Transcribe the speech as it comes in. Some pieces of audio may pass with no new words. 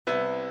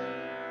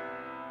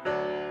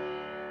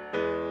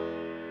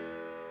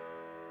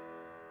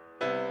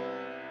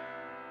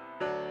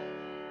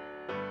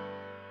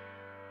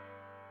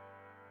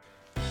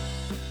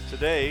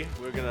Today,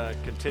 we're going to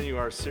continue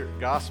our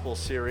gospel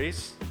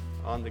series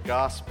on the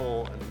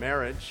gospel and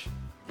marriage.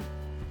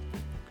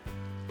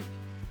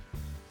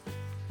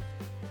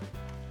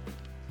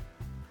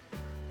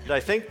 And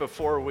I think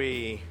before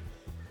we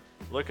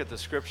look at the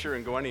scripture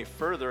and go any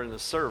further in the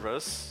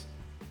service,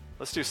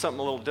 let's do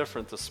something a little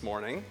different this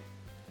morning.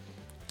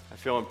 I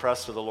feel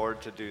impressed with the Lord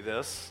to do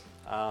this.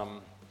 For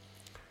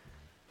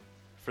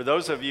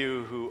those of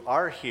you who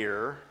are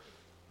here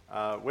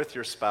with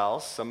your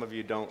spouse, some of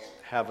you don't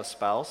have a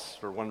spouse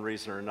for one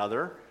reason or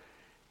another,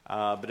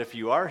 but if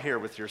you are here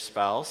with your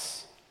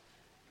spouse,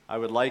 I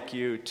would like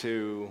you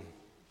to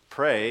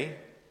pray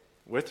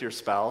with your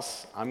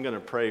spouse. I'm going to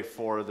pray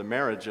for the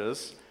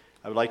marriages.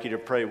 I would like you to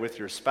pray with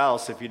your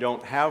spouse. If you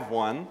don't have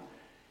one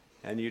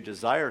and you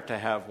desire to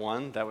have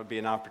one, that would be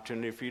an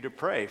opportunity for you to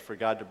pray for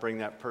God to bring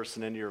that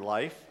person into your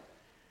life.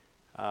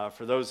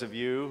 For those of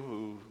you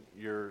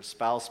who your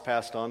spouse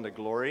passed on to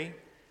glory,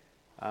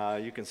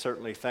 you can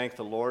certainly thank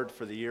the Lord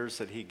for the years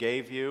that He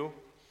gave you,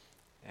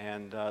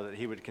 and that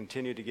He would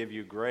continue to give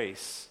you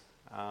grace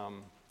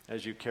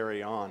as you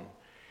carry on.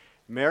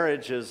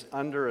 Marriage is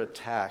under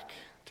attack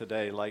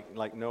today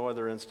like no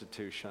other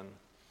institution,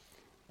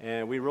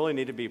 and we really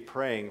need to be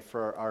praying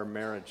for our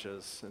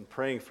marriages and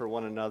praying for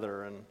one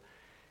another.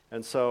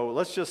 And so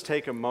let's just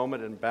take a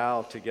moment and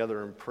bow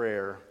together in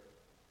prayer.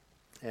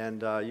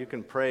 And you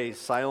can pray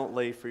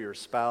silently for your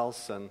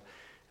spouse and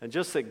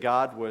just that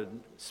God would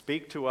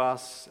speak to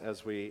us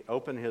as we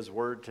open His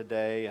Word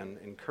today and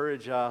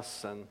encourage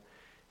us. And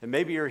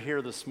maybe you're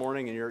here this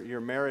morning and your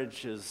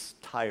marriage is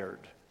tired.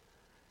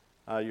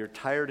 You're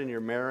tired in your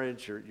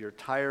marriage. You're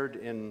tired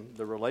in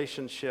the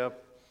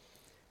relationship.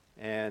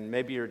 And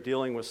maybe you're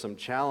dealing with some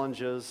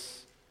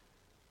challenges.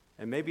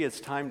 And maybe it's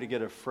time to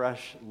get a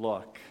fresh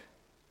look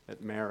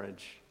at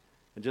marriage.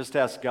 And just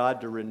ask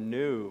God to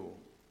renew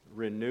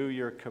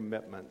your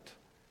commitment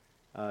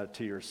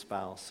to your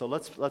spouse. So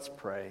let's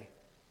pray.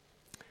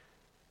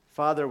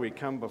 Father, we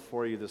come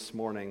before you this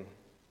morning,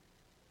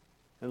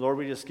 and Lord,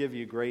 we just give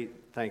you great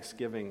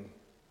thanksgiving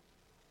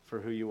for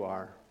who you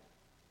are.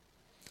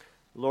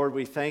 Lord,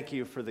 we thank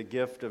you for the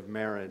gift of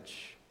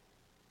marriage.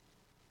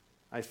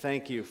 I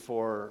thank you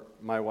for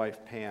my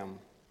wife Pam.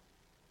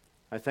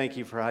 I thank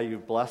you for how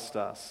you've blessed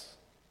us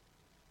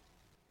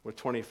with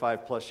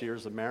 25 plus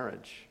years of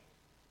marriage.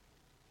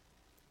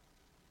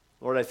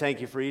 Lord, I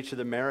thank you for each of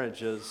the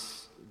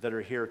marriages that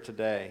are here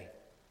today.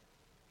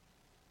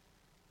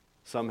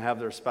 Some have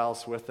their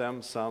spouse with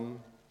them, some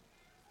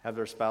have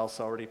their spouse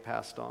already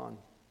passed on.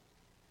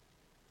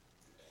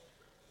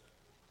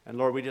 And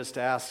Lord, we just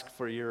ask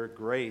for your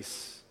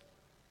grace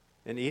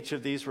in each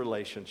of these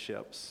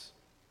relationships.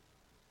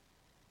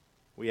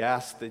 We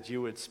ask that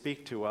you would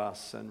speak to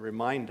us and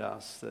remind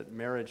us that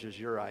marriage is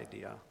your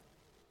idea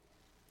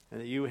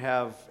and that you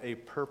have a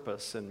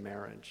purpose in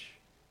marriage,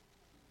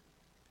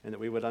 and that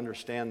we would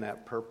understand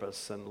that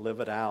purpose and live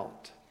it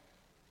out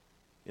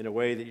in a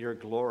way that your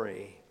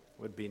glory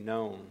would be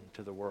known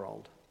to the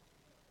world.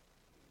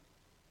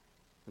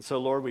 And so,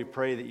 Lord, we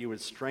pray that you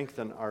would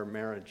strengthen our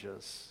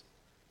marriages,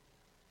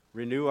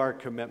 renew our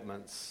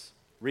commitments,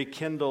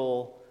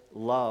 rekindle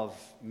love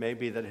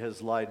maybe that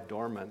has lied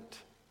dormant,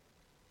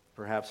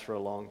 perhaps for a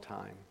long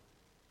time.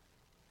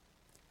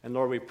 And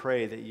Lord, we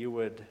pray that you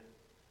would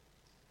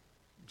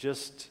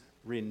just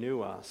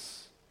renew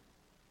us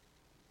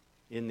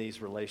in these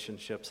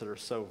relationships that are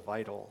so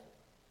vital,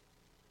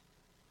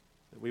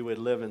 that we would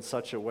live in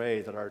such a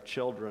way that our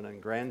children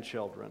and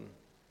grandchildren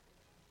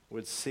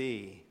would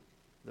see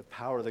the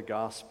power of the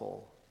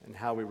gospel and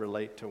how we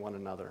relate to one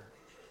another.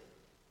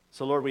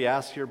 So Lord, we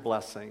ask your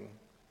blessing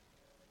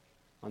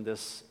on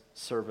this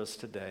service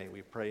today.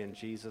 We pray in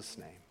Jesus'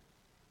 name.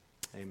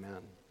 Amen.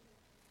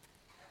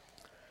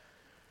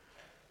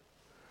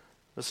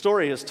 The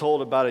story is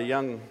told about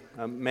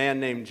a man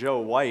named Joe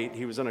White.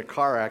 He was in a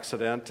car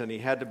accident and he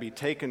had to be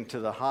taken to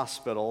the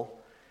hospital.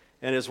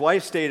 And his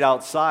wife stayed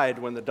outside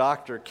when the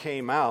doctor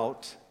came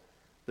out.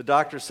 The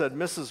doctor said,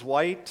 "Mrs.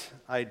 White,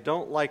 I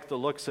don't like the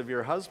looks of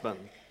your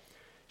husband."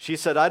 She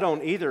said, "I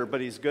don't either, but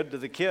he's good to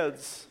the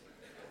kids."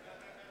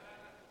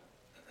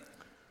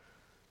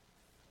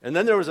 And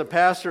then there was a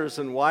pastors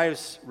and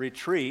wives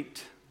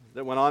retreat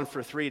that went on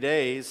for 3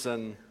 days,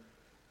 and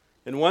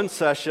in one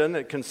session,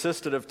 it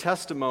consisted of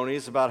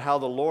testimonies about how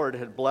the Lord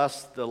had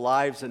blessed the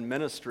lives and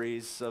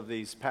ministries of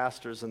these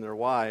pastors and their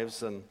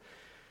wives. And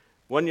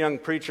one young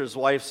preacher's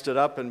wife stood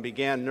up and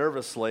began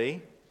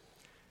nervously,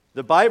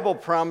 "The Bible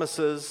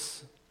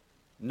promises,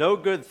 no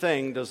good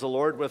thing does the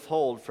Lord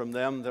withhold from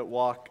them that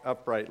walk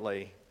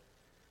uprightly."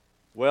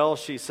 "Well,"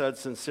 she said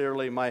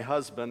sincerely, "my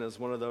husband is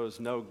one of those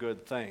no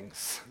good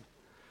things."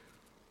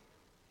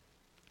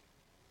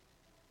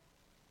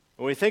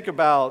 When we think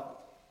about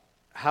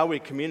how we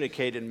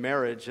communicate in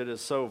marriage, it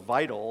is so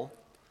vital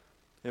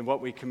in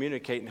what we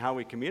communicate and how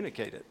we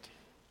communicate it.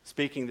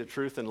 Speaking the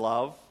truth in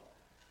love,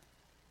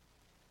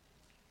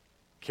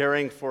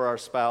 caring for our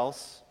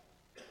spouse.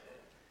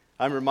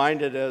 I'm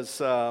reminded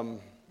as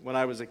when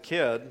I was a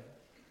kid,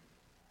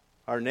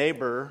 our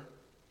neighbor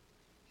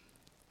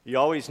You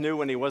always knew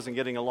when he wasn't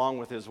getting along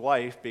with his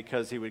wife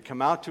because he would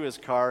come out to his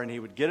car and he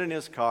would get in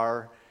his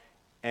car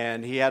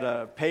and he had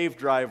a paved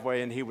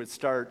driveway and he would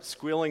start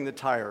squealing the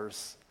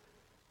tires,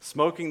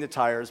 smoking the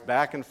tires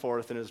back and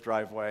forth in his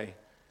driveway.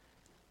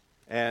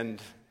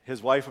 And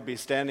his wife would be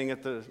standing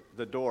at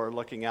the door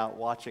looking out,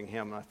 watching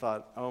him. And I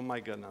thought, oh my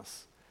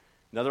goodness,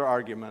 another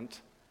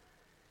argument.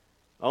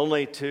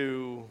 Only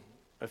to,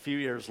 a few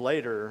years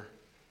later,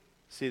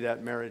 see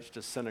that marriage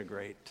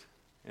disintegrate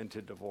into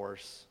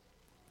divorce.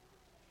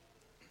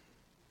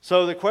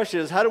 So the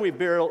question is, how do we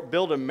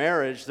build a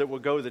marriage that will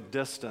go the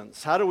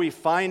distance? How do we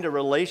find a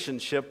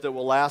relationship that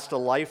will last a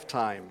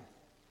lifetime?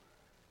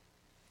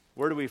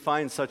 Where do we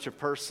find such a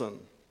person?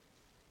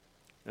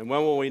 And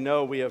when will we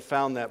know we have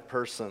found that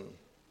person?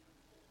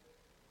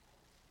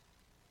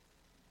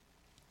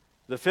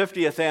 The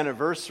 50th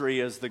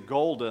anniversary is the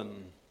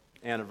golden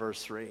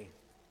anniversary.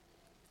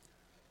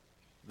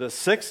 The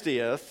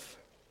 60th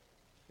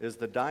is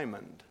the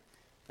diamond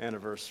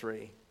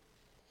anniversary.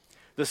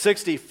 The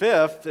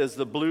 65th is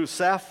the blue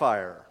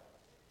sapphire,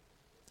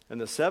 and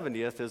the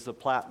 70th is the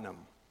platinum.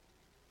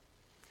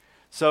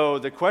 So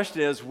the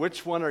question is,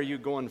 which one are you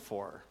going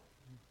for?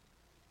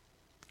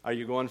 Are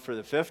you going for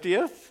the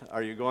 50th?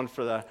 Are you going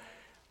for the...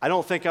 I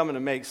don't think I'm going to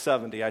make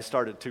 70. I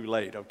started too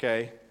late,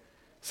 okay?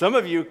 Some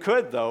of you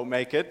could, though,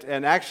 make it.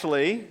 And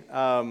actually,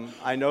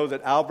 I know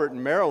that Albert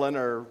and Marilyn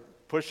are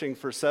pushing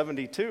for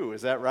 72.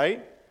 Is that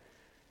right?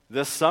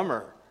 This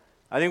summer.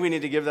 I think we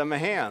need to give them a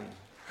hand.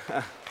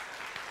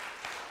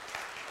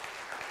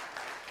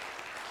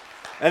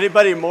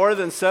 Anybody more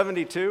than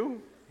 72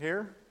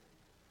 here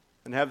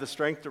and have the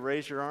strength to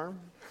raise your arm?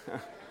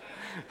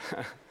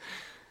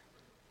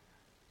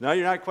 No,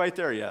 you're not quite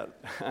there yet.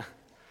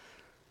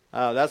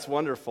 That's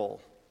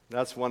wonderful.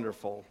 That's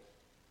wonderful.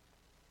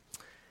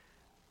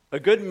 A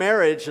good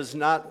marriage is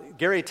not,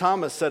 Gary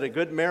Thomas said, a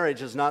good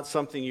marriage is not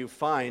something you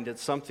find,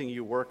 it's something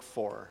you work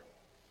for.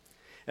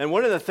 And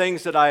one of the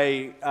things that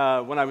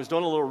when I was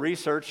doing a little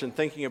research and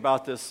thinking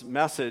about this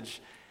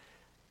message,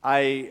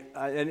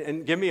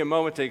 and give me a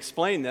moment to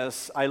explain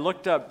this, I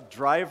looked up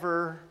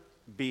driver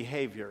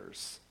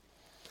behaviors.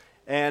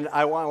 And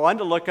I wanted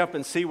to look up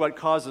and see what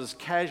causes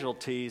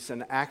casualties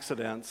and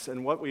accidents.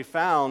 And what we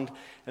found,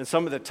 and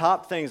some of the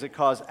top things that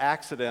cause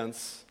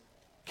accidents,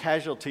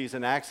 casualties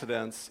and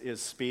accidents,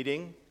 is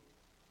speeding,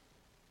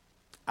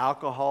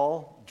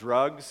 alcohol,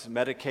 drugs,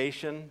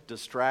 medication,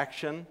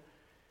 distraction,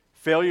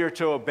 failure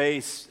to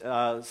obey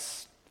signs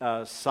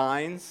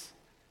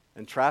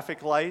and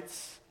traffic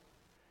lights,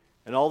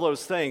 and all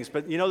those things.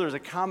 But you know, there's a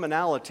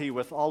commonality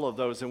with all of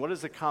those. And what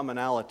is the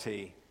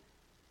commonality?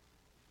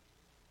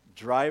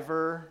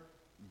 Driver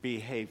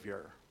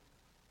behavior.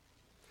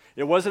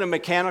 It wasn't a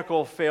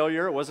mechanical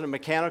failure. It wasn't a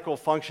mechanical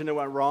function that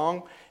went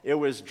wrong. It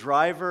was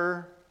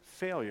driver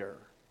failure.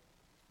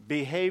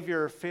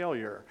 Behavior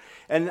failure.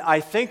 And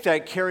I think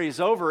that carries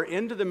over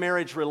into the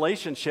marriage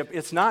relationship.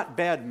 It's not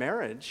bad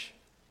marriage.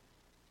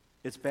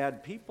 It's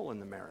bad people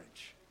in the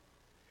marriage.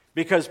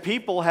 Because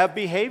people have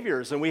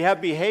behaviors, and we have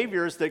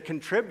behaviors that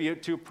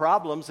contribute to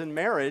problems in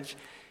marriage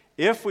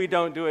if we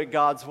don't do it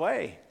God's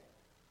way.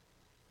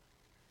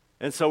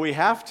 And so we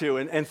have to.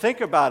 And think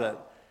about it.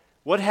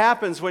 What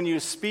happens when you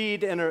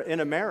speed in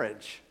a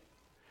marriage?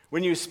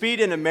 When you speed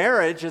in a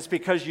marriage, it's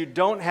because you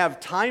don't have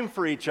time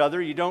for each other.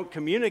 You don't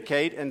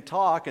communicate and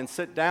talk and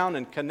sit down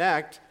and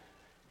connect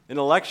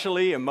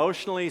intellectually,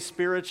 emotionally,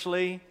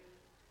 spiritually,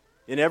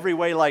 in every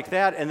way like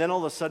that. And then all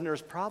of a sudden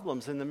there's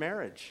problems in the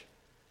marriage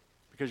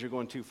because you're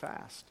going too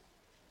fast.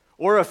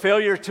 Or a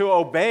failure to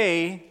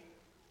obey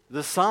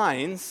the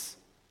signs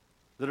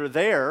that are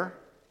there.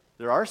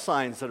 There are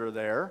signs that are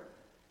there.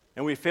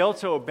 And we fail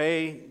to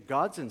obey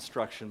God's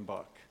instruction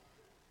book.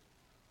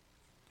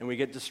 And we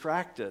get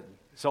distracted.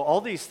 So all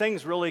these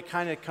things really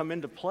kind of come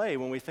into play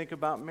when we think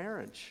about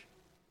marriage,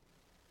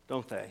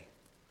 don't they?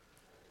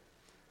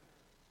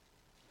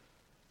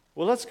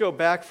 Well, let's go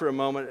back for a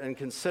moment and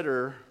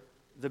consider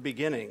the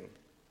beginning.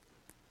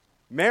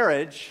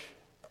 Marriage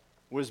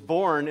was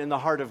born in the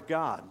heart of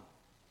God.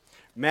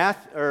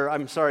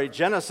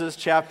 Genesis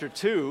chapter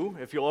 2,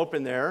 if you'll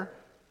open there,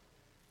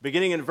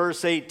 beginning in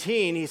verse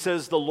 18, he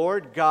says, "The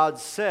Lord God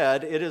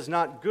said, 'It is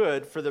not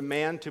good for the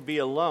man to be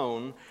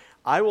alone.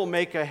 I will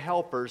make a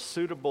helper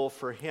suitable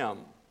for him.'"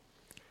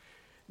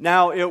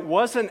 Now, it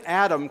wasn't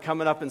Adam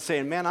coming up and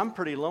saying, "Man, I'm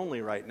pretty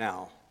lonely right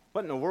now.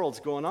 What in the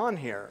world's going on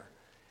here?"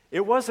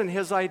 It wasn't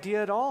his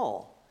idea at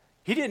all.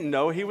 He didn't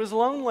know he was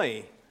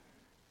lonely.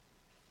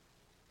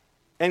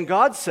 And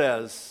God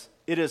says,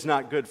 "It is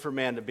not good for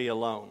man to be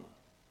alone."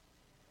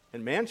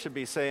 And man should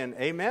be saying,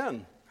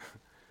 "Amen."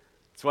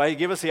 That's why he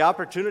gave us the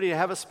opportunity to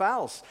have a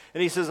spouse.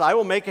 And he says, "I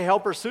will make a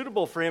helper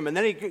suitable for him." And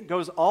then he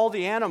goes all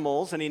the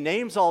animals, and he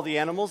names all the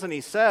animals, and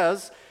he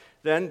says,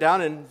 then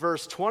down in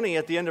verse 20,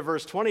 at the end of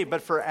verse 20,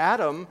 "But for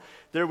Adam,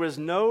 there was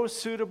no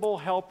suitable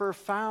helper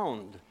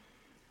found."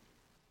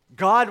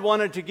 God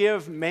wanted to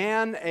give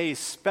man a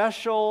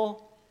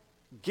special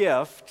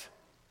gift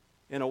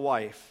in a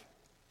wife,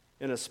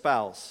 in a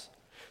spouse.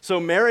 So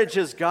marriage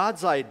is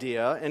God's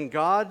idea, and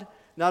God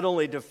not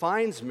only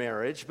defines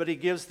marriage, but he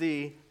gives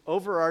the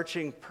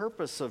overarching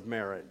purpose of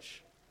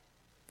marriage.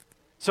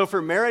 So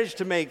for marriage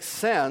to make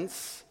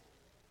sense,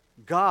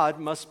 God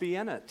must be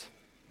in it.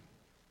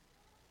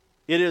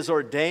 It is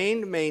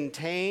ordained,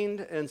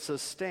 maintained, and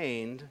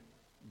sustained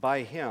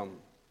by him.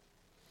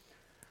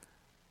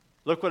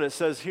 Look what it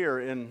says here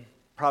in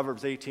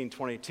Proverbs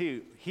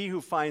 18:22. He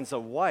who finds a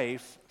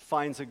wife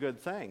finds a good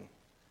thing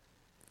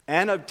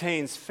and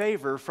obtains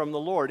favor from the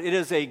Lord. It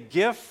is a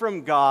gift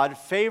from God,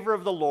 favor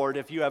of the Lord,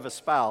 if you have a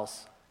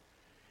spouse.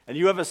 And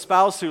you have a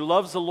spouse who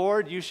loves the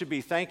Lord, you should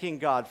be thanking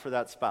God for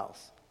that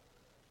spouse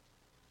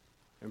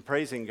and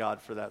praising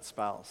God for that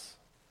spouse.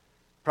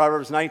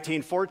 Proverbs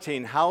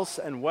 19:14, house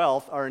and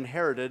wealth are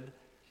inherited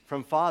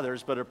from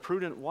fathers, but a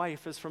prudent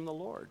wife is from the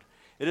Lord.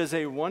 It is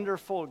a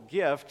wonderful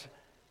gift.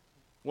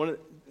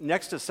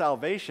 Next to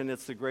salvation,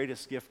 it's the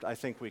greatest gift I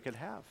think we could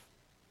have,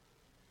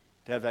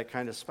 to have that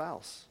kind of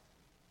spouse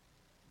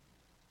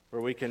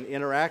where we can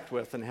interact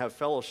with and have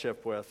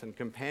fellowship with and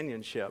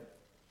companionship.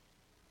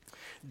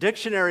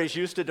 Dictionaries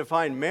used to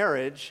define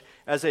marriage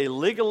as a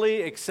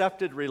legally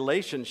accepted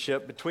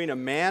relationship between a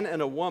man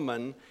and a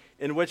woman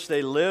in which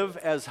they live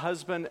as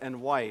husband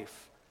and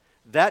wife.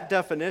 That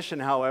definition,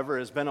 however,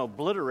 has been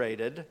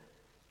obliterated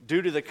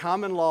due to the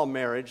common law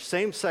marriage,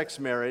 same-sex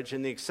marriage,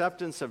 and the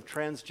acceptance of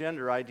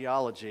transgender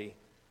ideology,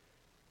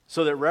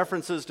 so that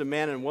references to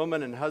man and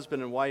woman and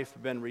husband and wife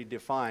have been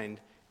redefined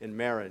in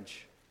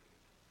marriage.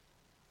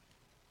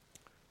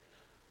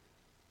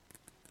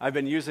 I've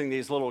been using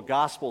these little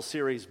gospel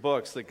series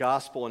books, The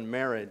Gospel and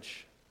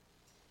Marriage.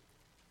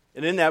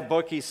 And in that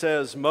book he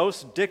says,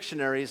 most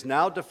dictionaries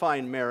now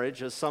define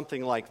marriage as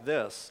something like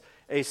this: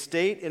 a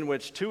state in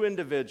which two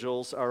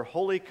individuals are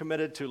wholly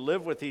committed to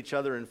live with each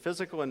other in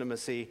physical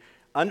intimacy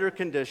under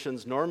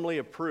conditions normally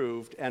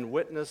approved and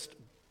witnessed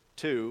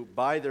to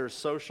by their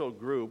social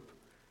group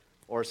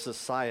or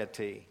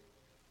society.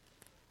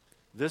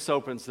 This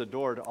opens the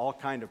door to all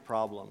kinds of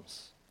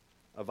problems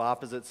of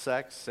opposite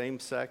sex, same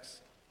sex,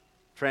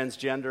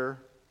 transgender,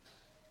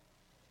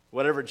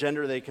 whatever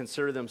gender they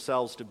consider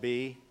themselves to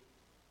be.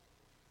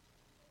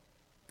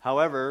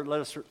 However,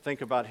 let us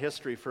think about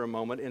history for a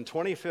moment. In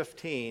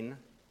 2015,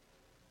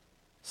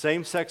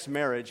 same-sex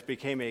marriage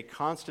became a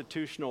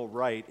constitutional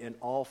right in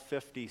all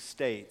 50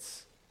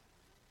 states.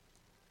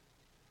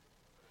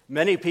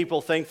 Many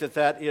people think that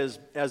that is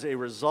as a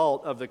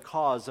result of the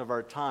cause of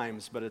our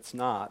times, but it's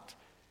not.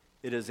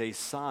 It is a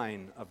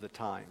sign of the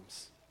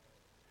times.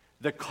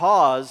 The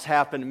cause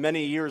happened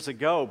many years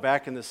ago,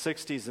 back in the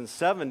 60s and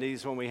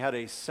 70s, when we had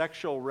a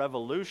sexual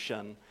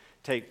revolution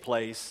take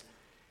place,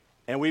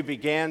 and we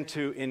began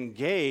to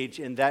engage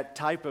in that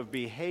type of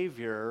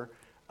behavior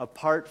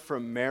apart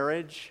from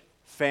marriage,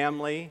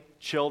 family,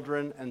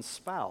 children, and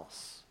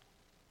spouse.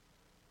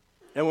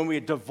 And when we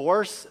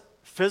divorce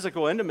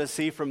physical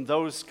intimacy from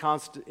those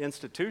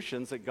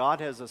institutions that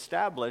God has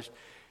established,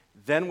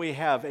 then we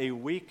have a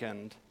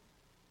weakened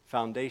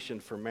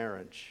foundation for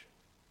marriage.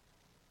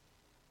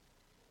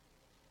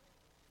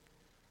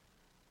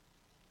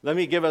 Let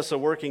me give us a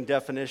working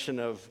definition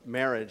of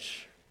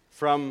marriage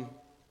from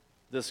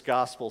this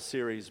gospel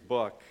series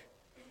book,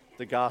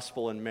 The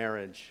Gospel and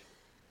Marriage.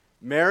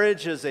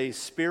 Marriage is a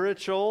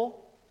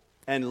spiritual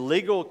and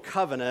legal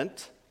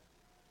covenant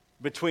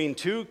between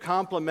two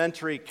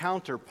complementary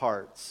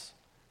counterparts,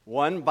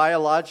 one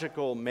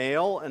biological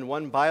male and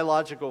one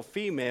biological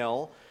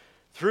female,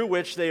 through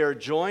which they are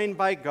joined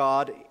by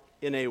God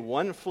in a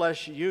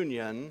one-flesh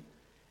union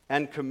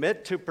and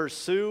commit to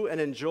pursue and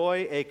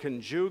enjoy a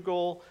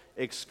conjugal,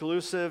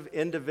 exclusive,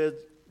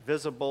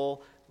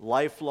 indivisible,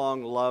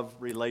 lifelong love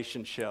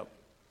relationship.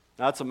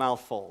 That's a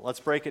mouthful. Let's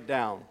break it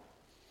down.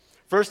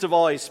 First of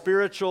all, a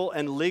spiritual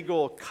and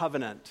legal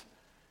covenant.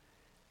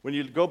 When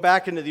you go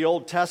back into the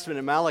Old Testament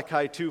in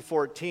Malachi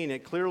 2:14,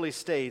 it clearly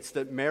states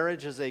that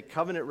marriage is a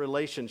covenant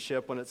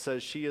relationship when it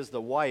says she is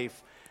the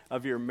wife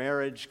of your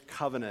marriage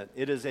covenant.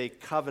 It is a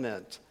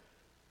covenant.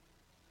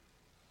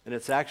 And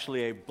it's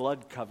actually a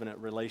blood covenant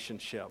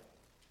relationship.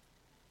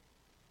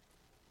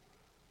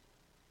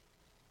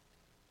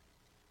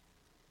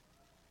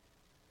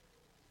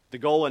 The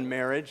goal in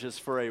marriage is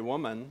for a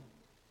woman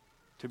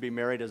to be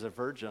married as a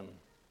virgin.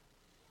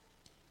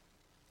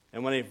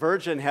 And when a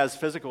virgin has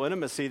physical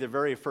intimacy the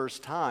very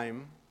first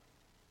time,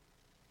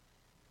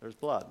 there's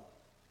blood.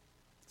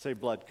 It's a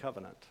blood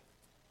covenant.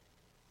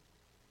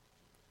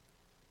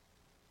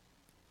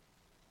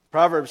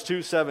 Proverbs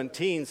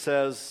 2:17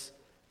 says,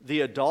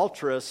 the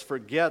adulteress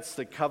forgets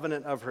the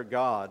covenant of her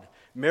God.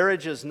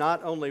 Marriage is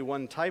not only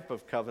one type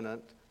of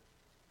covenant,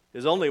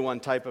 is only one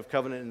type of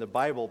covenant in the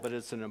Bible, but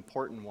it's an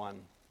important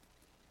one.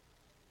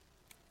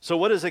 So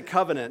what is a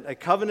covenant? A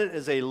covenant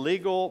is a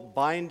legal,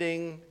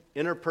 binding,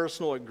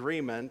 interpersonal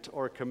agreement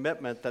or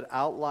commitment that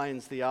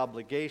outlines the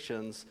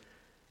obligations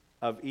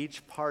of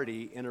each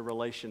party in a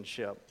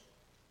relationship.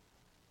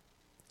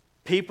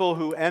 People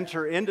who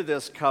enter into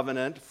this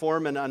covenant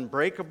form an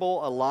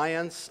unbreakable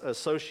alliance,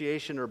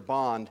 association, or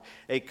bond.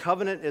 A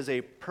covenant is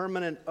a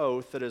permanent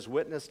oath that is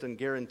witnessed and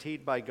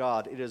guaranteed by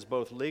God. It is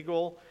both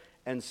legal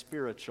and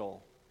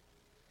spiritual.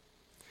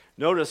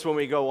 Notice when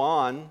we go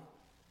on,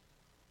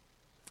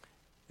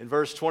 in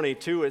verse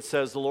 22, it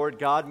says, "The Lord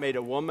God made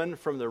a woman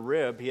from the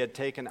rib he had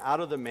taken out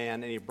of the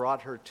man, and he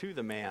brought her to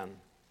the man.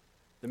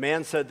 The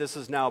man said, 'This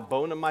is now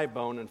bone of my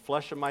bone and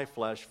flesh of my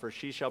flesh, for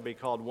she shall be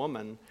called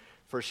woman,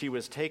 for she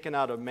was taken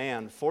out of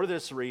man. For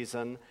this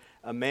reason,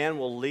 a man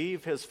will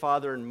leave his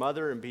father and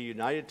mother and be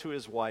united to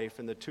his wife,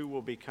 and the two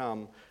will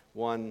become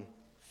one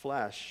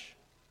flesh.'"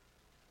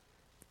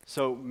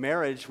 So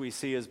marriage, we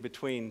see, is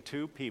between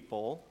two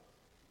people,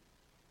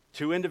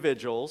 two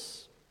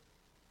individuals.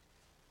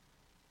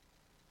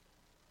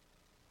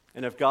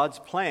 And if God's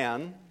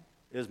plan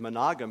is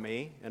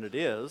monogamy, and it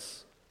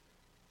is,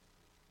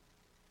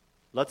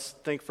 let's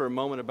think for a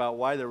moment about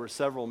why there were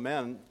several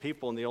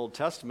people in the Old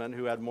Testament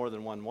who had more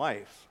than one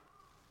wife.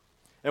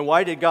 And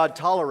why did God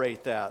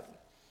tolerate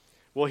that?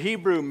 Well,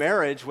 Hebrew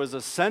marriage was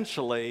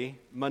essentially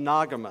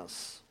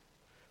monogamous.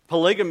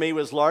 Polygamy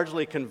was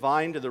largely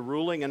confined to the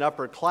ruling and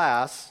upper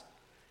class,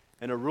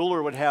 and a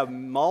ruler would have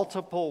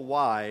multiple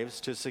wives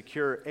to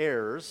secure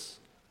heirs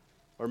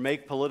or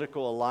make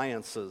political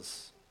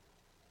alliances.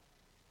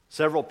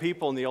 Several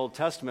people in the Old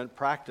Testament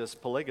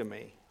practiced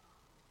polygamy.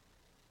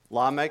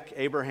 Lamech,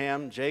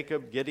 Abraham,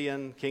 Jacob,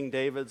 Gideon, King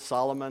David,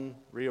 Solomon,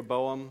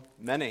 Rehoboam,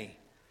 many.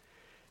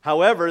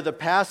 However, the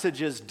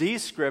passage is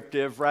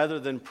descriptive rather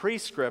than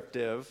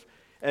prescriptive,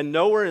 and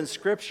nowhere in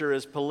Scripture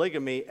is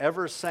polygamy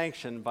ever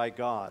sanctioned by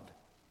God.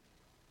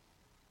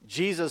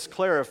 Jesus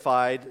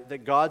clarified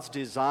that God's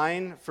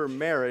design for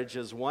marriage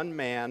is one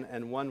man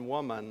and one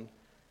woman,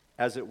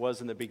 as it was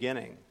in the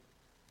beginning.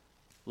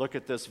 Look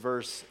at this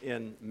verse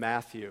in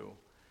Matthew.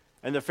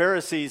 "And the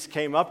Pharisees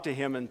came up to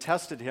him and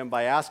tested him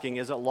by asking,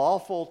 'Is it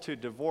lawful to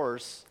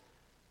divorce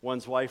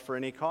one's wife for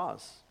any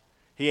cause?'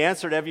 He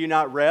answered, 'Have you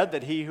not read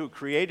that he who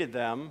created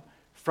them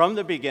from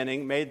the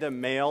beginning made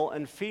them male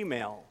and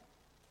female?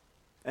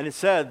 And it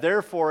said,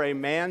 therefore a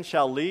man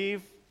shall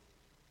leave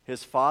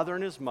his father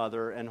and his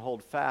mother and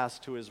hold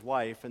fast to his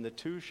wife, and the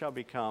two shall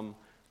become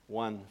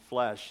one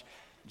flesh.'"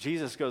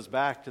 Jesus goes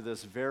back to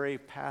this very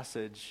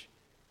passage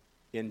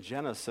in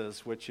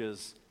Genesis, which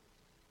is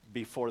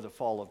before the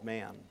fall of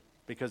man,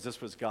 because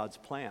this was God's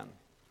plan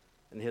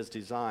and his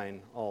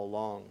design all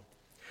along.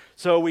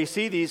 So we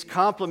see these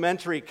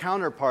complementary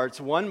counterparts,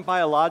 one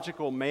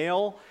biological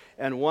male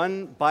and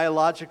one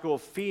biological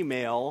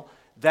female.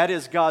 That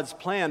is God's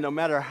plan, no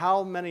matter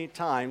how many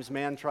times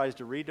man tries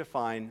to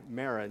redefine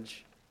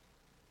marriage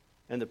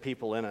and the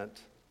people in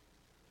it.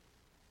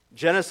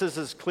 Genesis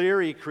is clear.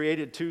 He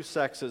created two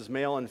sexes,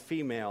 male and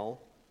female,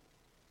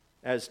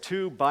 as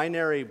two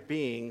binary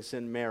beings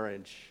in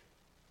marriage.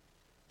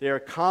 They are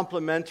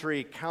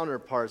complementary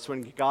counterparts.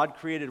 When God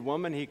created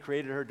woman, he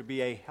created her to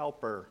be a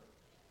helper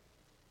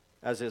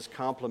as his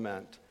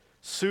complement,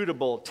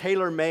 suitable,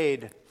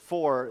 tailor-made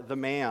for the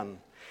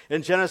man.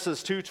 In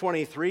Genesis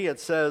 2:23, it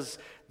says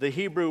the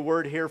Hebrew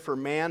word here for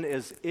man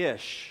is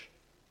ish.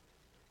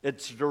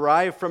 It's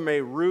derived from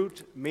a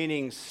root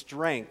meaning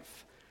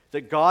strength,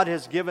 that God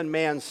has given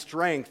man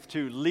strength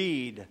to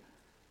lead,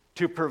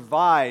 to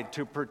provide,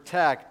 to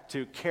protect,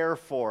 to care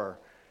for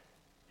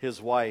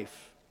his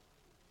wife.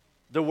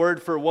 The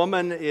word for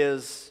woman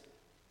is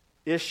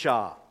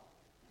isha,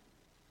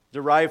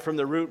 derived from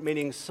the root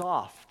meaning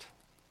soft.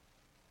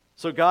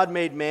 So God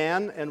made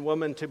man and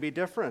woman to be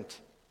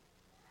different,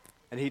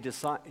 and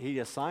he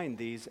assigned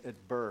these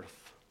at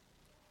birth.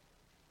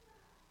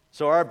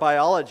 So our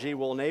biology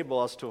will enable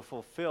us to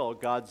fulfill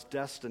God's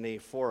destiny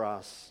for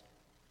us.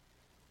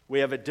 We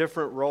have a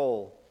different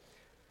role.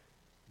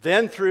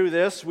 Then through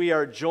this, we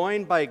are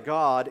joined by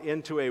God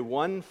into a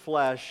one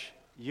flesh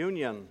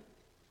union.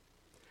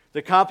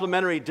 The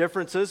complementary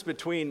differences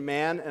between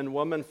man and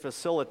woman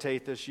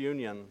facilitate this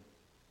union.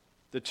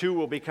 The two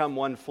will become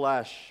one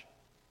flesh.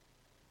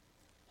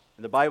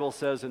 And the Bible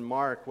says in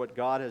Mark, what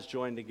God has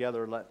joined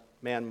together, let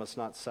man must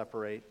not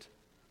separate.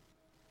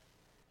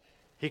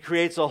 He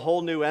creates a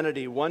whole new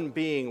entity, one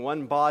being,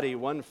 one body,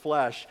 one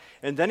flesh.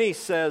 And then he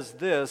says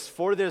this,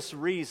 for this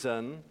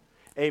reason,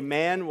 a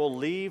man will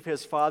leave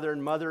his father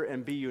and mother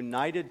and be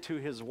united to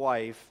his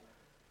wife,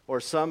 or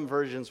some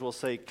versions will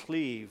say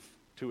cleave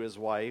to his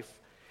wife.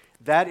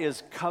 That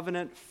is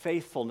covenant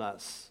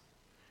faithfulness.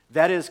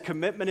 That is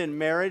commitment in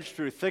marriage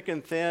through thick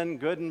and thin,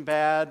 good and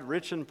bad,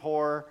 rich and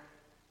poor,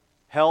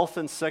 health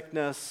and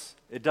sickness.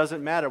 It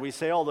doesn't matter. We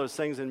say all those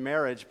things in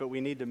marriage, but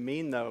we need to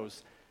mean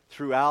those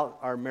throughout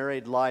our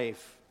married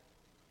life.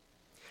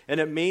 And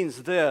it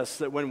means this,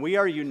 that when we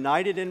are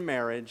united in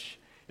marriage,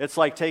 it's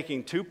like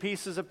taking two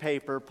pieces of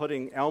paper,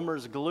 putting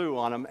Elmer's glue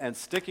on them, and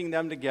sticking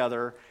them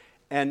together,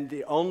 and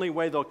the only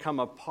way they'll come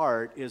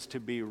apart is to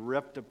be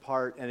ripped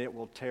apart, and it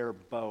will tear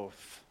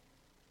both.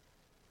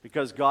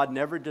 Because God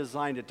never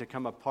designed it to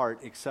come apart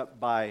except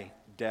by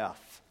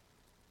death.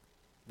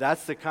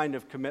 That's the kind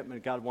of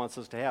commitment God wants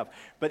us to have.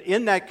 But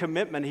in that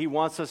commitment, he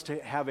wants us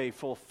to have a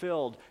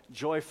fulfilled,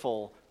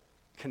 joyful,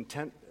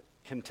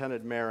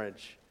 contented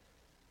marriage.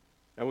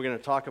 And we're going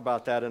to talk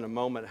about that in a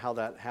moment, how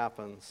that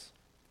happens.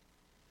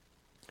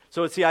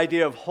 So it's the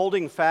idea of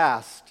holding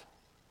fast,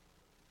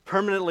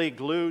 permanently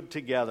glued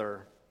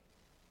together.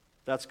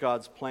 That's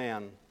God's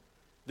plan.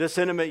 This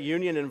intimate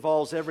union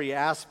involves every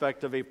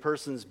aspect of a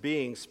person's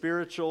being: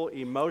 spiritual,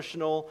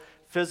 emotional,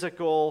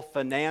 physical,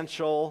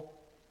 financial,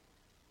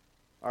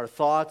 our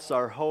thoughts,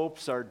 our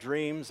hopes, our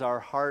dreams, our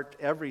heart,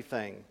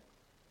 everything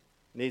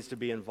needs to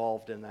be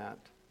involved in that.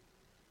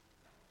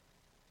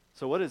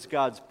 So what is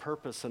God's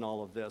purpose in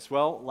all of this?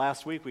 Well,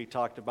 last week we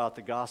talked about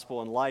the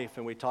gospel and life,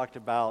 and we talked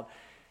about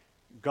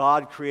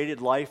God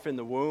created life in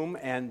the womb,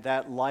 and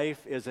that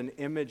life is an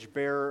image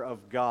bearer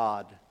of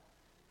God.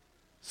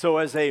 So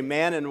as a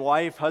man and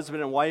wife,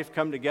 husband and wife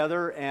come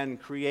together and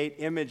create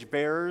image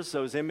bearers,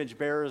 those image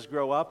bearers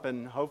grow up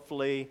and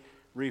hopefully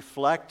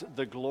reflect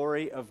the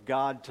glory of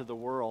God to the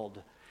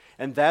world.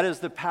 And that is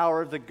the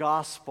power of the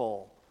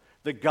gospel.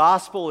 The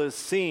gospel is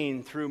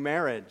seen through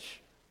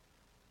marriage.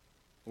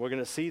 We're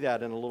going to see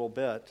that in a little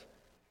bit.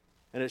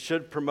 And it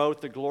should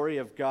promote the glory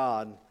of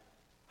God.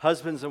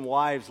 Husbands and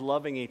wives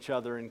loving each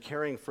other and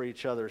caring for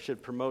each other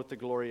should promote the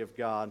glory of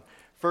God.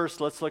 First,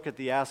 let's look at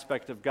the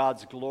aspect of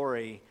God's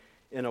glory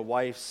in a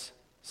wife's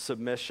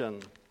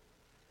submission.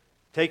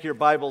 Take your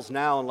Bibles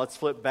now and let's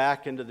flip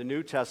back into the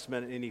New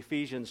Testament in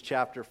Ephesians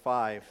chapter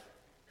 5.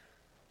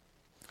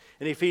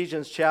 In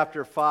Ephesians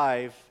chapter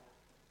 5,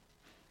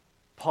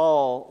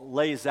 Paul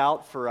lays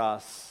out for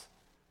us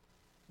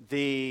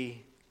the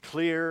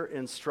clear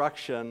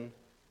instruction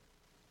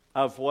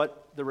of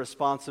what the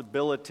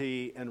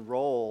responsibility and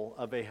role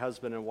of a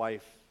husband and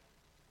wife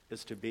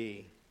is to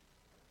be.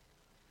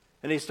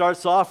 And he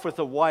starts off with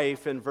the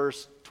wife in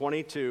verse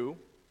 22,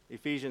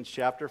 Ephesians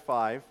chapter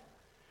 5.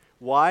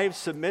 Wives,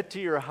 submit to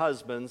your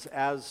husbands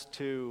as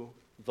to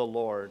the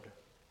Lord.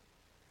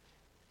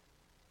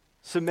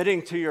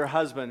 Submitting to your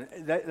husband,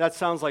 that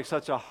sounds like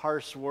such a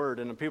harsh word.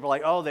 And people are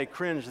like, oh, they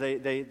cringe,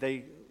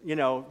 they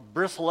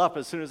bristle up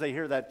as soon as they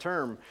hear that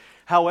term.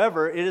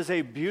 However, it is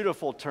a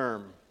beautiful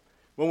term.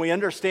 When we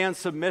understand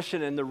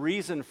submission and the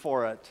reason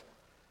for it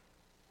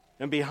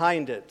and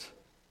behind it,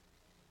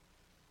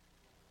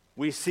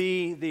 we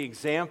see the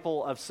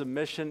example of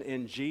submission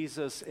in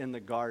Jesus in the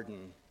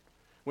garden.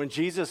 When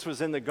Jesus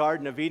was in the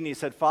Garden of Eden, he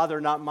said,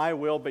 Father, not my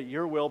will, but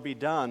your will be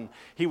done.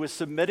 He was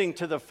submitting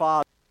to the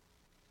Father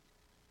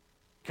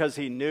because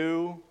he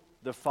knew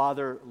the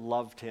Father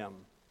loved him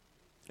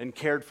and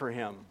cared for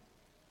him.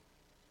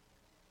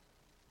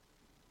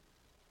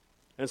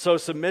 And so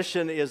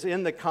submission is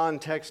in the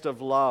context of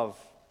love.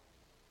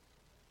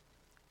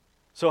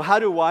 So how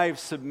do wives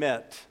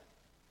submit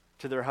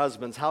to their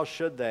husbands? How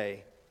should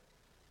they?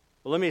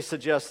 Well, let me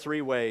suggest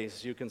 3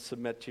 ways you can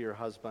submit to your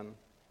husband.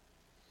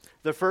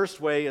 The first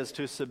way is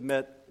to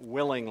submit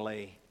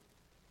willingly.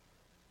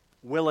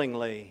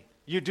 Willingly.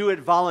 You do it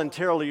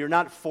voluntarily. You're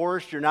not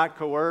forced. You're not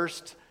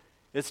coerced.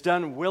 It's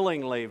done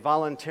willingly,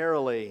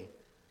 voluntarily.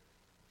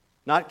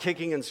 Not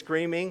kicking and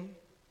screaming,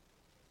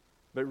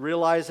 but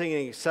realizing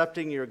and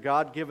accepting your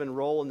God-given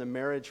role in the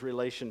marriage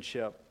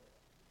relationship.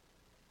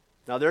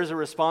 Now, there's a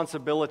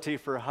responsibility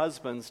for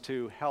husbands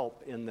to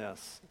help in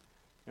this,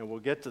 and we'll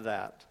get to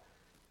that.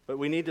 But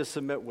we need to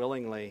submit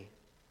willingly.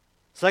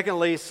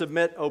 Secondly,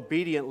 submit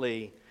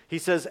obediently. He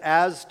says,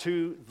 as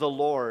to the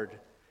Lord.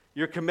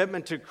 Your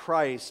commitment to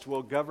Christ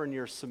will govern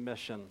your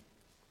submission.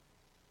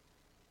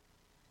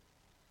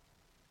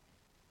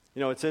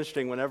 You know, it's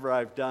interesting, whenever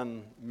I've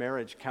done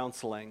marriage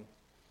counseling,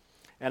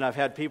 and I've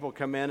had people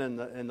come in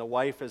and the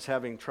wife is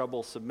having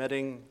trouble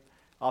submitting,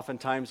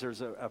 oftentimes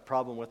there's a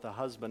problem with the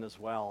husband as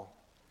well.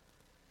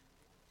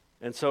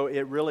 And so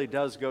it really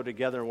does go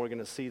together, and we're going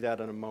to see that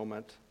in a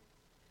moment.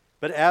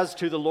 But as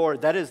to the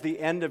Lord, that is the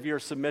end of your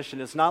submission.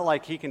 It's not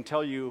like he can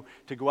tell you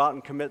to go out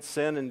and commit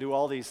sin and do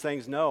all these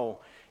things. No,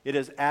 it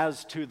is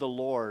as to the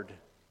Lord.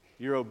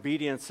 Your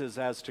obedience is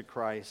as to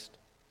Christ.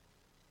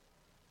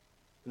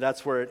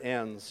 That's where it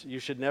ends. You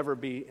should never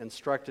be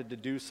instructed to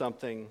do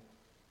something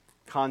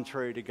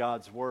contrary to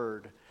God's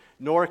word.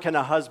 Nor can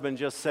a husband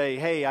just say,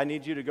 hey, I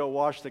need you to go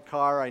wash the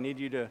car. I need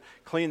you to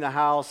clean the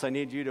house. I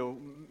need you to,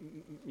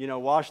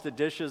 wash the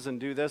dishes and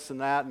do this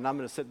and that, and I'm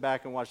going to sit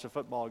back and watch the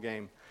football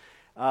game.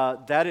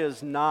 That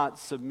is not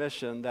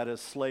submission, that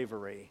is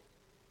slavery.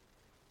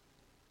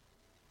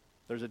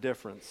 There's a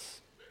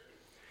difference.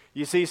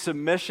 You see,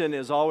 submission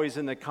is always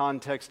in the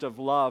context of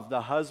love.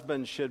 The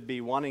husband should be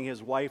wanting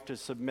his wife to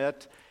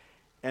submit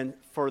and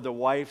for the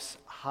wife's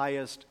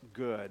highest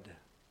good,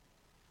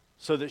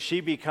 so that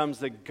she becomes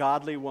the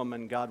godly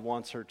woman God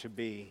wants her to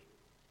be.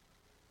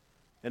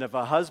 And if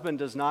a husband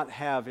does not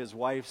have his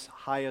wife's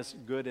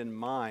highest good in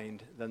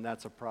mind, then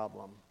that's a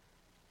problem.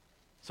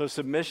 So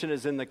submission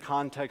is in the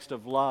context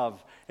of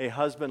love. A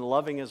husband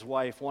loving his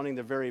wife, wanting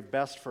the very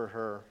best for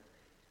her.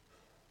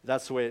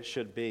 That's the way it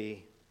should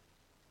be.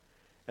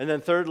 And then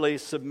thirdly,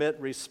 submit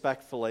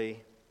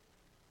respectfully.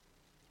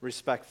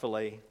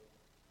 Respectfully.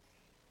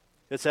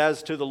 It's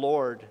as to the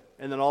Lord.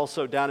 And then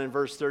also down in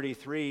verse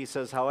 33, he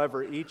says,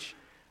 however, each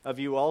of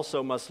you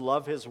also must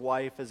love his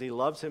wife as he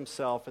loves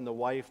himself, and the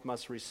wife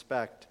must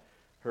respect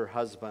her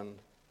husband.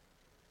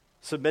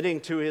 Submitting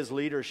to his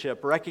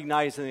leadership,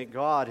 recognizing that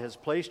God has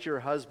placed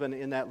your husband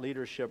in that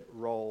leadership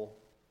role.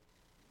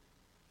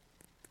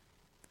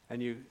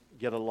 And you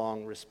get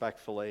along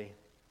respectfully.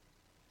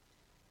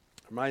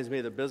 Reminds me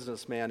of the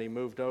businessman. He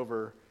moved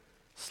over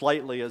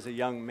slightly as a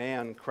young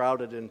man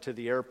crowded into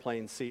the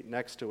airplane seat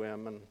next to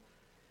him, and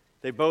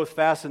they both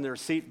fastened their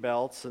seat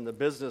belts, and the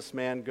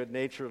businessman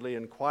good-naturedly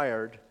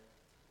inquired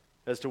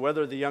as to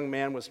whether the young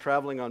man was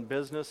traveling on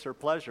business or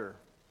pleasure.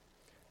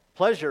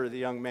 "Pleasure," the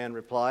young man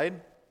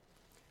replied.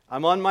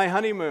 "I'm on my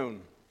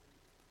honeymoon."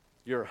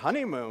 "Your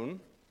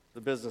honeymoon?"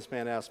 the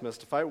businessman asked,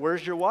 mystified.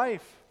 "Where's your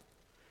wife?"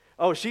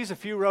 "Oh, she's a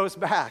few rows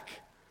back.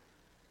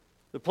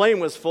 The plane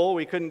was full.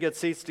 We couldn't get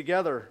seats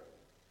together."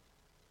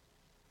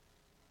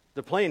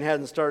 The plane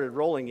hadn't started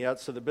rolling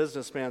yet, so the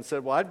businessman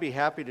said, "Well, I'd be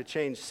happy to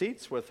change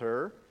seats with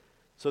her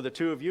so the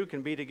two of you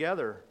can be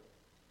together."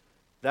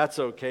 "That's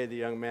okay," the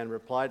young man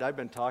replied. "I've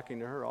been talking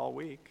to her all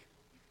week."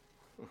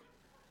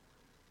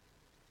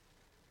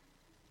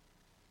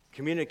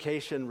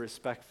 Communication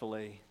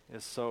respectfully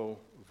is so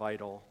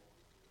vital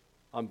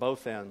on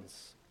both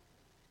ends.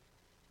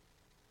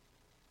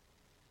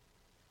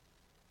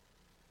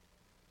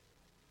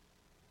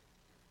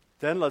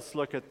 Then let's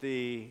look at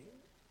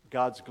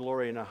God's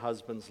glory in a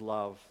husband's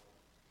love.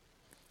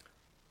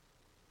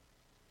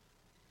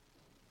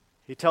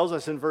 He tells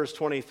us in verse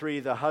 23,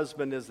 the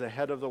husband is the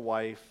head of the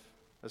wife,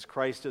 as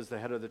Christ is the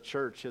head of the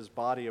church, his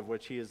body, of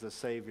which he is the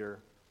Savior.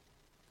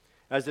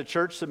 As the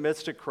church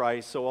submits to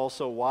Christ, so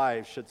also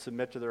wives should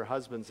submit to their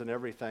husbands in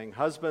everything.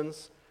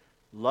 Husbands,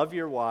 love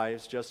your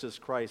wives just as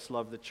Christ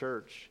loved the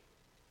church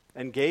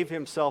and gave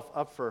himself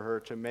up for her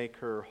to make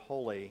her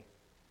holy,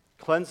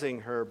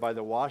 cleansing her by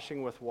the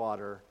washing with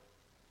water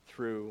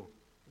through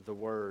the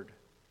word.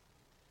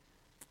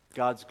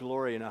 God's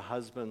glory in a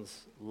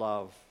husband's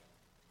love.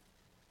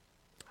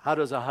 How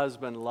does a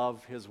husband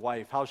love his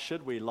wife? How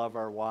should we love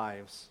our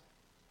wives?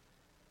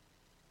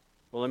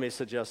 Well, let me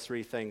suggest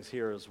three things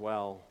here as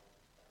well.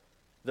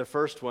 The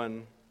first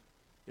one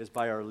is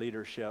by our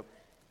leadership.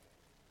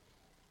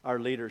 Our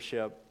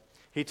leadership.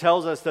 He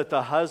tells us that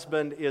the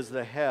husband is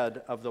the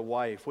head of the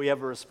wife. We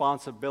have a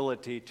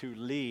responsibility to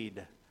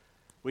lead.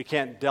 We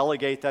can't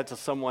delegate that to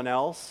someone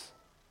else.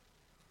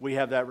 We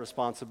have that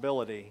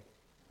responsibility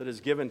that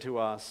is given to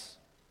us.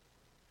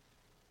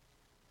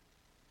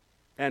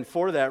 And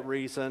for that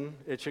reason,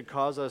 it should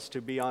cause us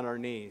to be on our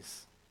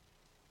knees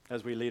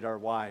as we lead our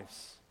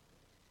wives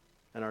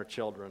and our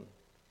children,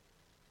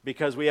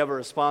 because we have a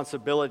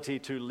responsibility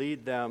to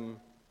lead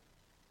them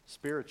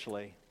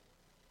spiritually.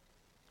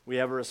 We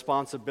have a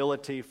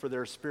responsibility for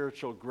their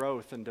spiritual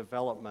growth and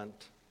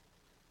development,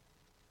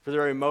 for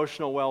their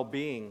emotional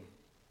well-being.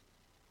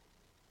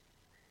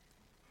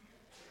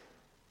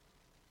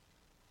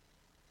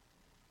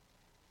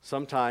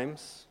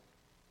 Sometimes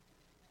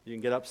you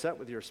can get upset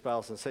with your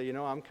spouse and say,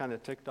 I'm kind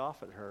of ticked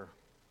off at her.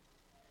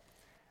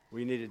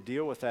 We need to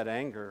deal with that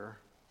anger.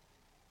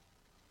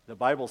 The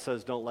Bible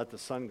says don't let the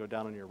sun go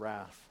down on your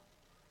wrath.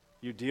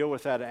 You deal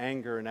with that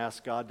anger and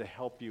ask God to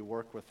help you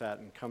work with that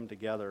and come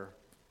together.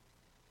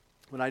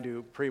 When I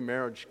do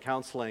pre-marriage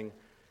counseling,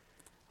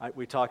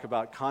 we talk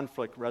about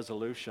conflict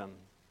resolution.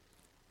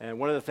 And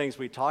one of the things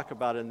we talk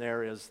about in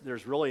there is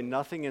there's really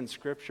nothing in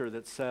Scripture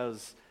that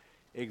says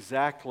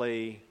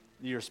exactly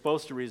you're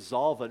supposed to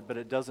resolve it, but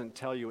it doesn't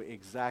tell you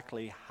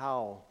exactly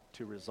how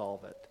to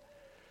resolve it.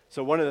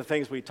 So one of the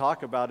things we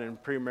talk about in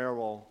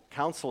premarital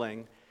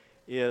counseling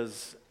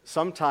is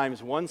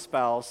sometimes one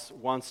spouse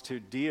wants to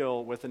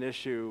deal with an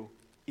issue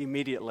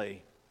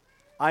immediately.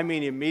 I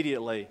mean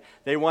immediately.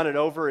 They want it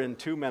over in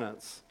 2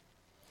 minutes.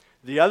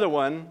 The other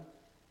one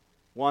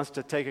wants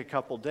to take a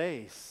couple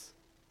days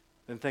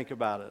and think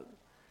about it.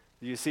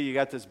 You see, you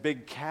got this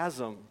big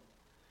chasm.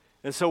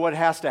 And so what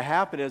has to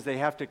happen is they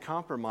have to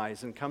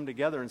compromise and come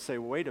together and say,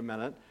 wait a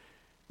minute,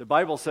 the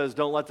Bible says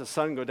don't let the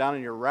sun go down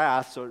in your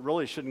wrath, so it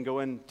really shouldn't go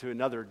into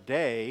another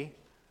day.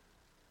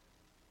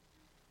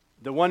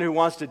 The one who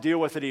wants to deal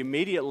with it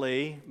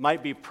immediately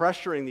might be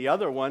pressuring the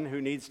other one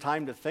who needs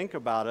time to think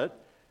about it.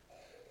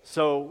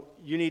 So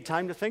you need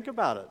time to think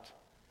about it.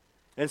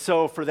 And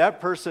so for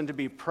that person to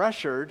be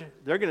pressured,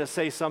 they're going to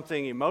say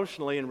something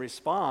emotionally and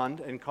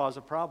respond and cause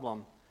a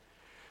problem.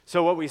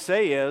 So what we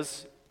say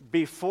is,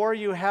 before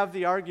you have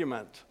the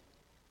argument,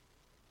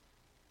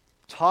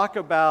 talk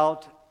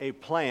about a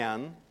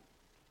plan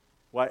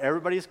while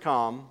everybody's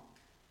calm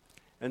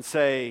and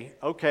say,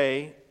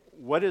 okay,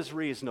 what is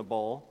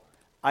reasonable?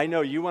 I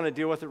know you want to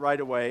deal with it right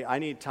away. I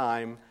need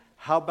time.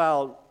 How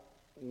about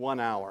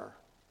 1 hour?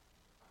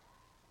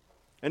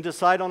 And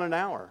decide on an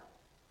hour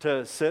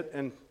to sit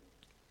and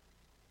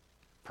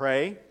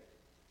pray,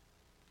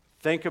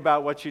 think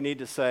about what you need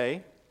to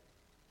say,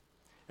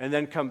 and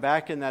then come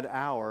back in that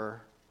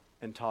hour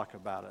and talk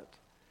about it.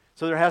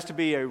 So there has to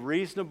be a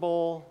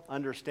reasonable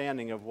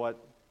understanding of what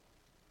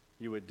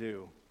you would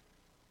do.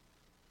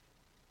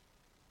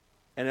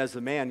 And as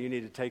the man, you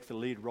need to take the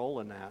lead role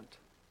in that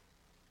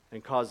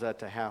and cause that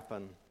to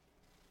happen.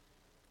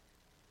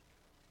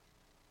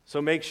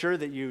 So make sure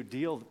that you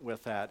deal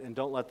with that and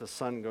don't let the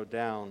sun go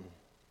down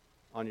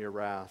on your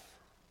wrath.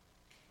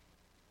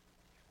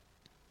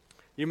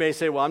 You may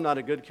say, well, I'm not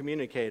a good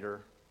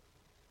communicator.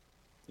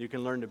 You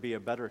can learn to be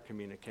a better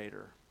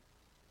communicator.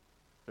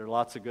 There are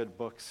lots of good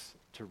books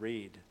to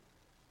read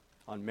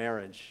on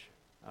marriage.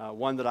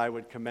 One that I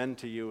would commend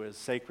to you is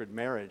Sacred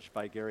Marriage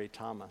by Gary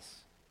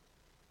Thomas.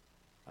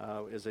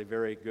 Is a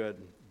very good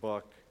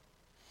book.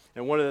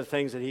 And one of the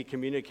things that he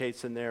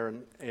communicates in there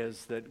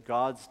is that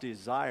God's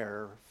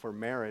desire for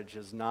marriage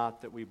is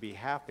not that we be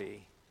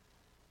happy,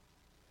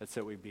 it's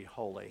that we be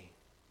holy.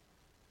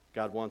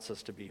 God wants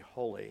us to be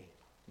holy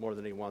more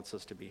than he wants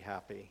us to be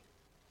happy.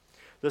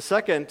 The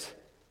second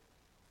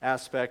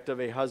aspect of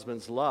a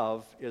husband's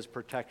love is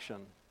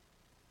protection.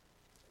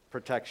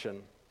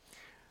 Protection.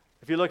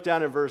 If you look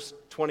down in verse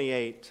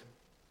 28,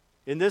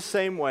 in this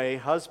same way,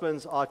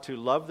 husbands ought to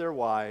love their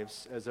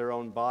wives as their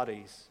own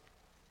bodies.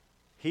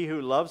 He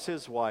who loves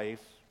his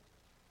wife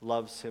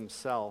loves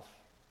himself.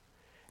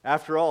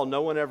 After all,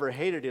 no one ever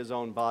hated his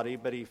own body,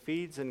 but he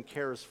feeds and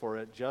cares for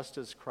it just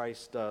as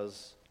Christ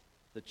does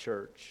the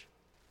church.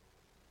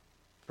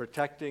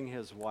 Protecting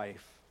his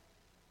wife,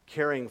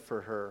 caring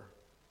for her.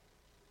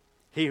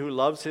 He who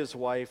loves his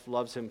wife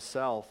loves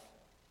himself.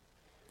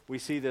 We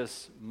see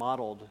this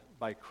modeled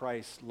by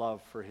Christ's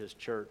love for his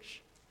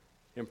church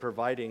in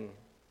providing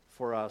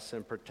for us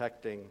and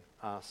protecting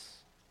us.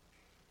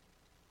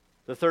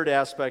 The third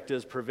aspect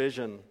is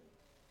provision.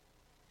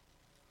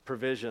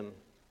 Provision.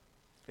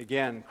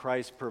 Again,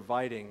 Christ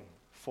providing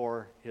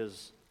for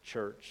his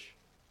church.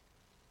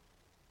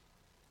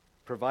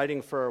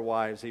 Providing for our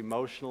wives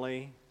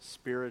emotionally,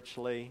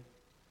 spiritually,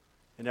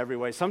 in every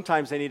way.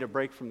 Sometimes they need a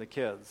break from the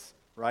kids,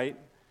 right?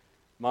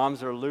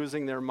 Moms are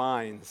losing their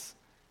minds.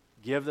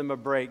 Give them a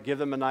break. Give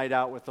them a night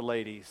out with the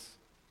ladies.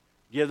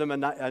 Give them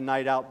a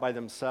night out by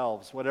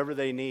themselves. Whatever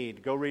they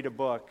need. Go read a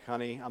book,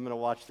 honey. I'm going to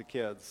watch the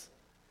kids.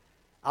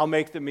 I'll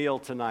make the meal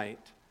tonight.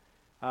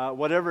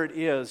 Whatever it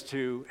is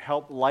to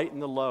help lighten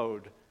the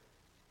load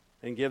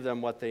and give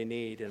them what they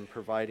need in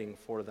providing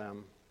for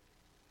them.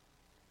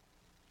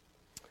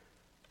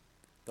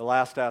 The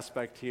last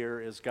aspect here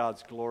is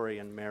God's glory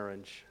in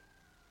marriage.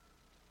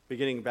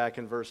 Beginning back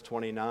in verse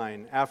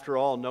 29, after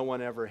all, no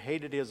one ever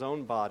hated his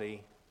own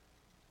body,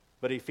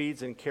 but he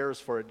feeds and cares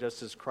for it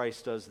just as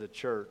Christ does the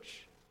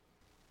church.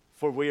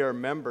 For we are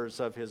members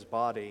of his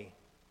body.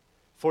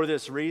 For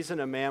this reason,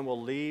 a man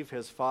will leave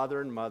his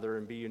father and mother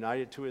and be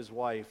united to his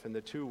wife, and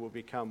the two will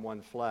become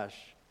one flesh.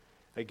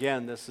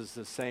 Again, this is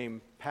the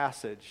same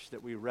passage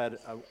that we read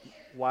a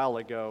while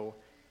ago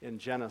in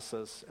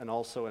Genesis and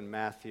also in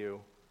Matthew.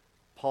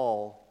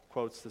 Paul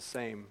quotes the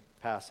same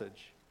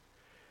passage.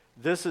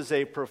 This is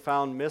a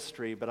profound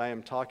mystery, but I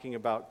am talking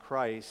about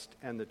Christ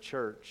and the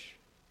church.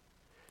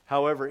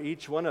 However,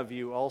 each one of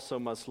you also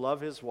must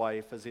love his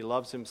wife as he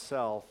loves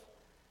himself,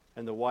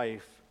 and the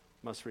wife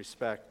must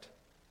respect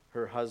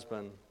her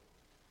husband.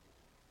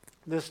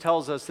 This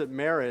tells us that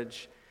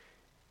marriages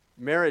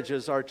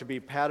are to be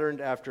patterned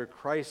after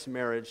Christ's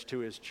marriage to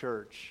his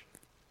church.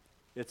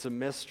 It's a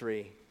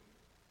mystery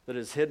that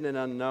is hidden and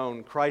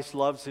unknown. Christ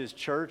loves his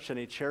church and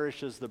he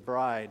cherishes the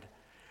bride.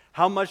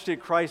 How much did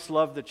Christ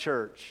love the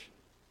church?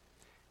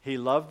 He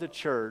loved the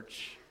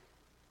church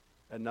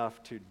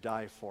enough to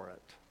die for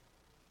it.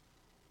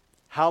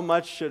 How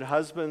much should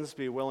husbands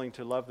be willing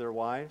to love their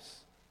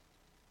wives?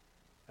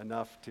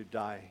 Enough to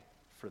die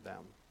for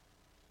them.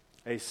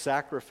 A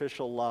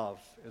sacrificial love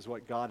is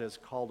what God has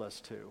called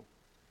us to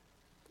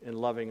in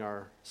loving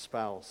our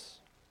spouse.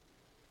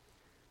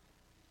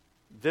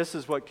 This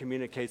is what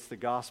communicates the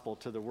gospel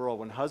to the world.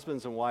 When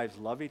husbands and wives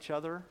love each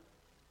other,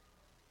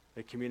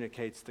 it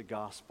communicates the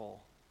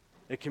gospel.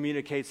 It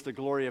communicates the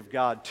glory of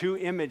God. Two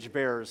image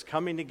bearers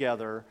coming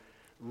together,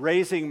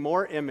 raising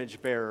more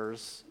image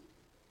bearers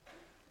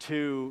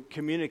to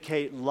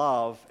communicate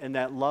love, and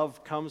that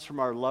love comes from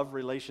our love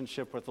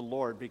relationship with the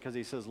Lord, because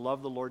he says,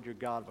 love the Lord your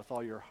God with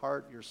all your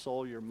heart, your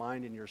soul, your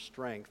mind, and your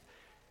strength.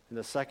 And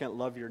the second,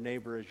 love your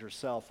neighbor as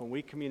yourself. When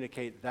we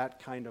communicate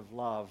that kind of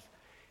love,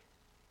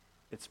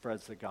 it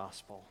spreads the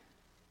gospel.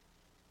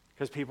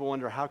 Because people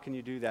wonder, how can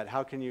you do that?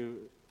 How can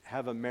you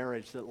have a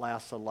marriage that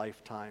lasts a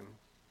lifetime?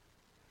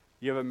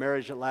 You have a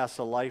marriage that lasts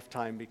a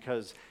lifetime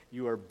because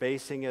you are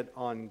basing it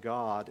on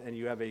God, and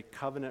you have a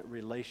covenant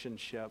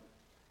relationship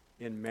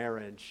in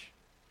marriage.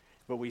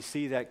 But we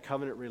see that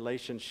covenant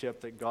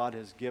relationship that God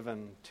has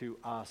given to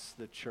us,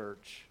 the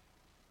church.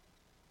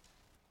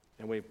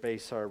 And we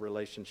base our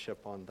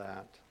relationship on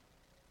that.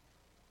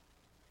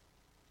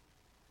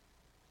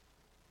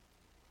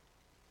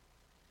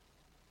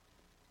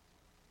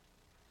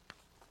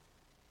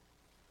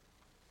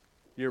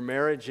 Your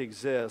marriage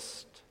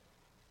exists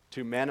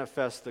to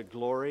manifest the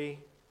glory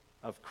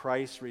of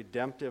Christ's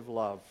redemptive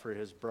love for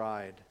his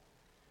bride.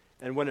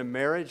 And when a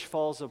marriage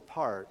falls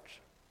apart,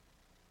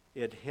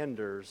 it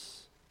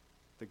hinders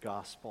the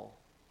gospel,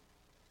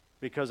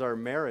 because our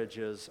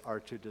marriages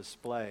are to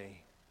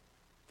display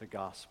the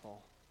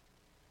gospel.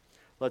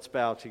 Let's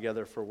bow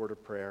together for a word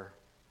of prayer.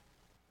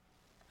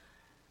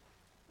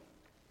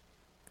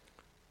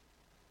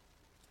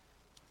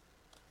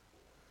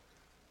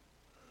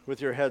 With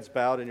your heads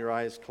bowed and your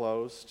eyes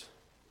closed,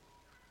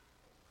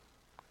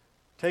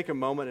 take a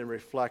moment and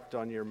reflect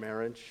on your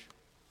marriage.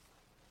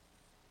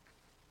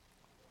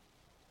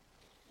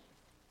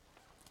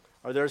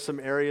 Are there some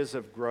areas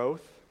of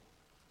growth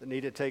that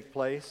need to take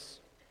place?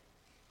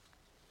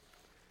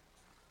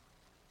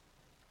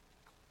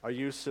 Are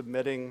you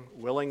submitting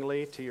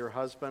willingly to your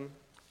husband?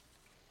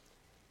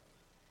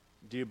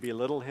 Do you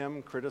belittle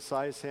him,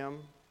 criticize him,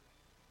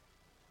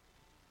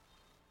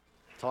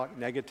 talk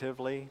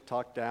negatively,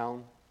 talk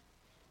down,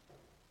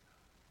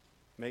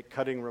 make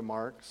cutting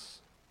remarks?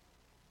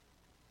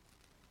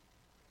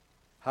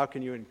 How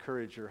can you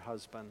encourage your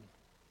husband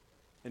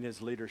in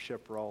his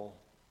leadership role?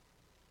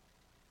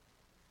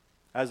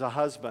 As a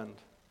husband,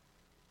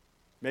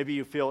 maybe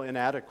you feel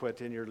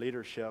inadequate in your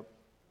leadership.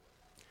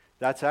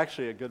 That's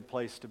actually a good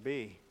place to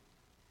be,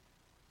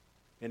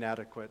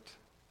 inadequate,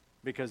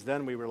 because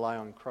then we rely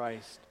on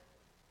Christ.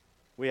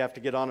 We have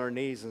to get on our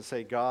knees and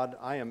say, God,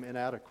 I am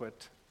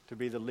inadequate to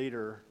be the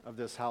leader of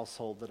this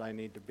household that I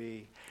need to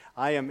be.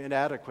 I am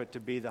inadequate to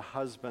be the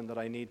husband that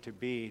I need to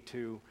be,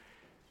 to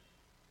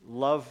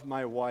love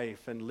my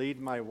wife and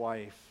lead my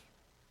wife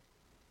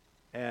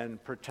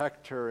and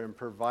protect her and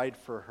provide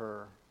for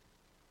her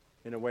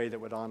in a way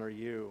that would honor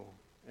you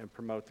and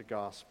promote the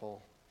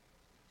gospel.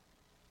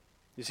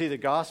 You see, the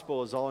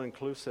gospel is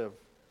all-inclusive.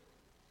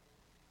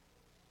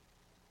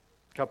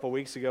 A couple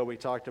weeks ago, we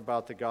talked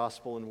about the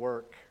gospel in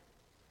work.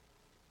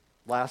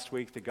 Last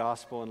week, the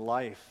gospel in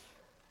life.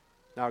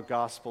 Now,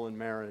 gospel in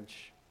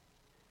marriage.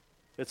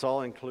 It's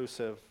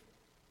all-inclusive.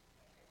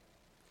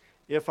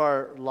 If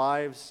our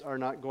lives are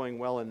not going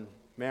well in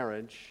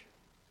marriage,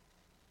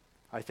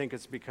 I think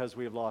it's because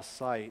we've lost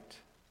sight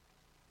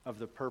of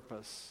the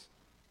purpose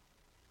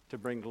to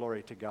bring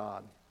glory to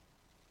God.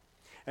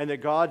 And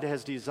that God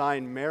has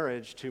designed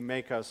marriage to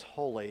make us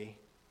holy,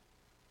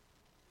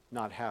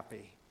 not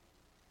happy.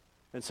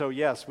 And so,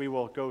 yes, we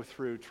will go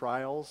through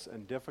trials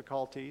and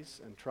difficulties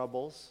and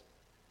troubles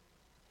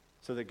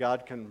so that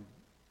God can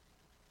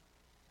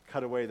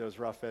cut away those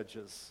rough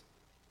edges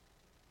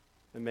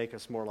and make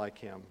us more like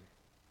Him.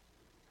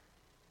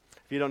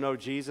 If you don't know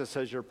Jesus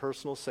as your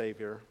personal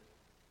Savior,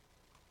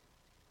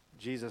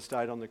 Jesus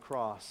died on the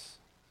cross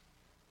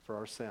for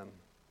our sin,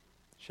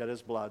 shed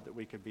His blood that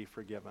we could be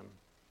forgiven.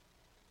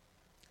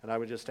 And I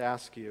would just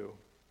ask you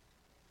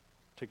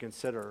to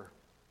consider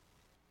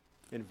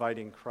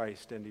inviting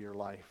Christ into your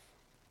life.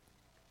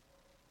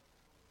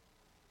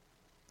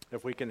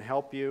 If we can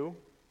help you,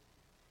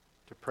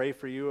 to pray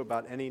for you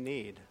about any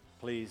need,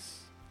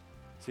 please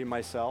see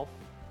myself,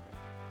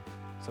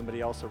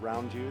 somebody else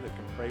around you that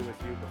can pray with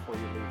you before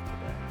you leave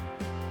today.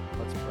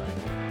 Let's pray.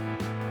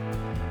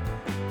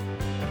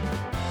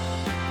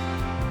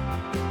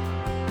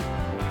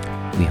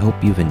 We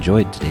hope you've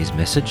enjoyed today's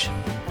message.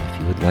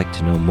 If you would like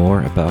to know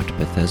more about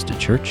Bethesda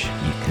Church,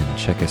 you can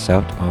check us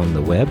out on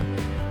the web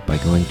by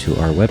going to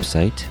our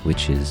website,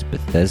 which is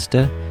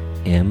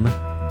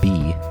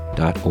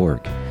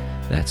BethesdaMB.org.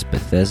 That's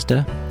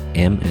Bethesda,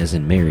 M as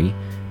in Mary,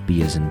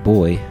 B as in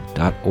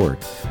boy.org.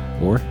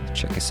 Or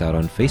check us out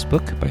on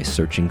Facebook by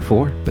searching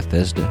for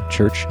Bethesda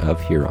Church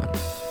of Huron.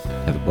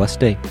 Have a blessed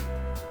day.